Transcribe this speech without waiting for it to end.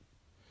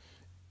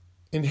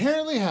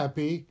Inherently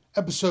Happy,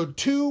 episode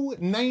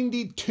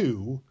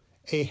 292,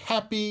 A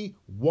Happy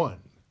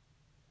One.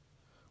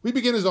 We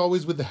begin as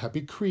always with the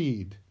Happy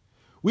Creed.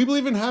 We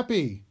believe in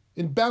happy,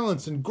 in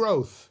balance and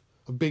growth,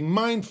 of being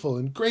mindful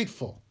and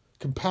grateful,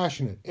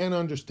 compassionate and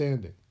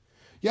understanding.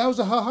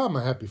 Yowza ha,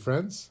 my happy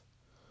friends.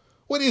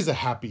 What is a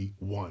happy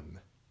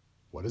one?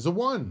 What is a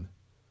one?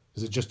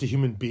 Is it just a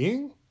human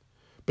being?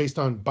 Based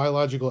on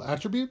biological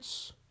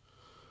attributes?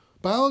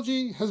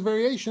 Biology has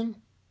variation.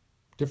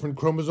 Different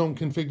chromosome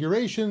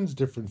configurations,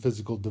 different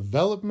physical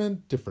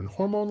development, different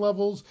hormone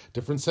levels,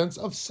 different sense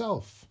of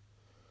self.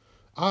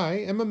 I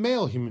am a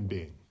male human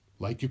being,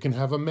 like you can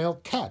have a male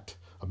cat,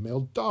 a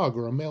male dog,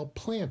 or a male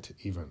plant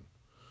even.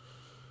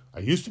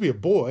 I used to be a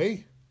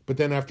boy, but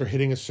then after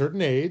hitting a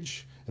certain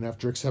age, and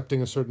after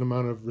accepting a certain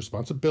amount of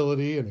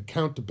responsibility and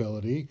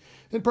accountability,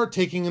 and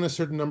partaking in a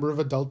certain number of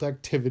adult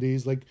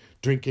activities like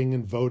drinking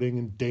and voting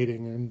and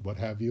dating and what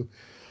have you,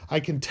 I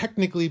can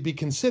technically be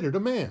considered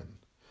a man,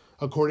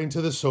 according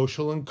to the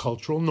social and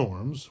cultural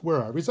norms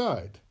where I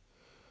reside.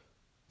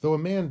 Though a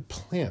man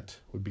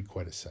plant would be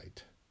quite a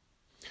sight.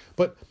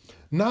 But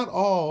not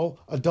all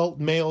adult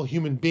male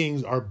human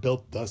beings are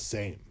built the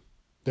same.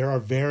 There are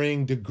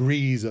varying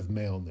degrees of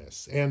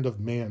maleness and of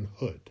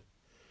manhood.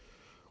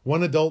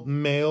 One adult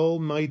male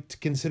might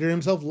consider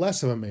himself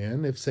less of a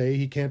man if, say,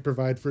 he can't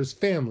provide for his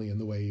family in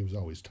the way he was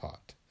always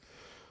taught,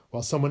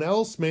 while someone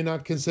else may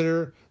not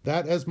consider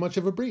that as much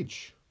of a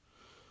breach,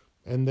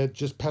 and that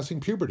just passing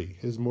puberty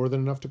is more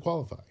than enough to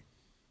qualify.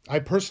 I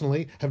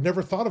personally have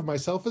never thought of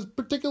myself as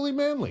particularly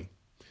manly,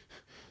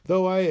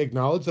 though I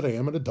acknowledge that I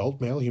am an adult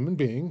male human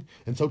being,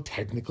 and so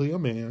technically a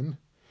man.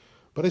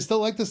 But I still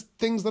like the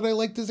things that I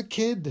liked as a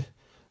kid.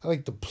 I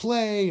like to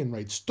play and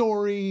write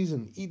stories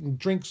and eat and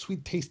drink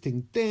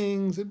sweet-tasting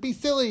things and be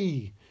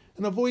silly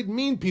and avoid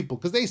mean people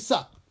because they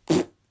suck.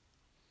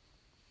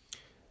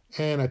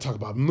 And I talk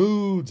about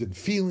moods and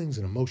feelings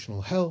and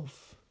emotional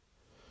health.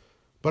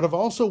 But I've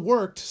also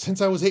worked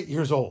since I was 8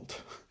 years old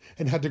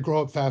and had to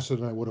grow up faster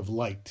than I would have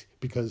liked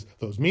because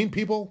those mean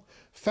people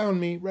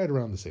found me right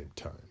around the same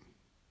time.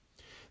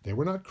 They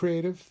were not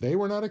creative, they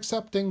were not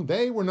accepting,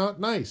 they were not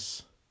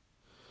nice.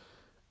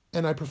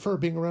 And I prefer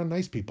being around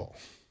nice people,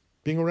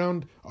 being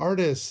around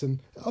artists and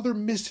other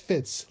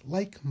misfits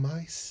like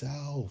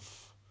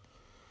myself.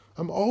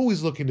 I'm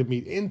always looking to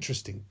meet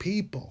interesting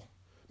people.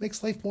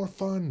 Makes life more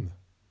fun.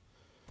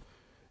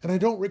 And I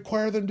don't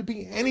require them to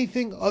be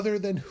anything other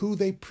than who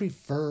they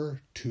prefer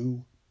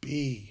to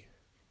be.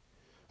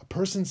 A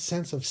person's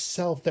sense of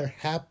self, their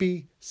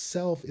happy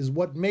self, is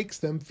what makes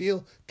them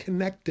feel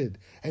connected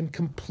and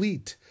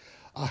complete.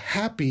 A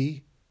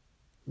happy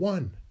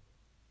one.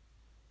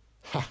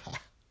 Ha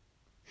ha.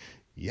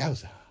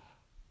 Yowza.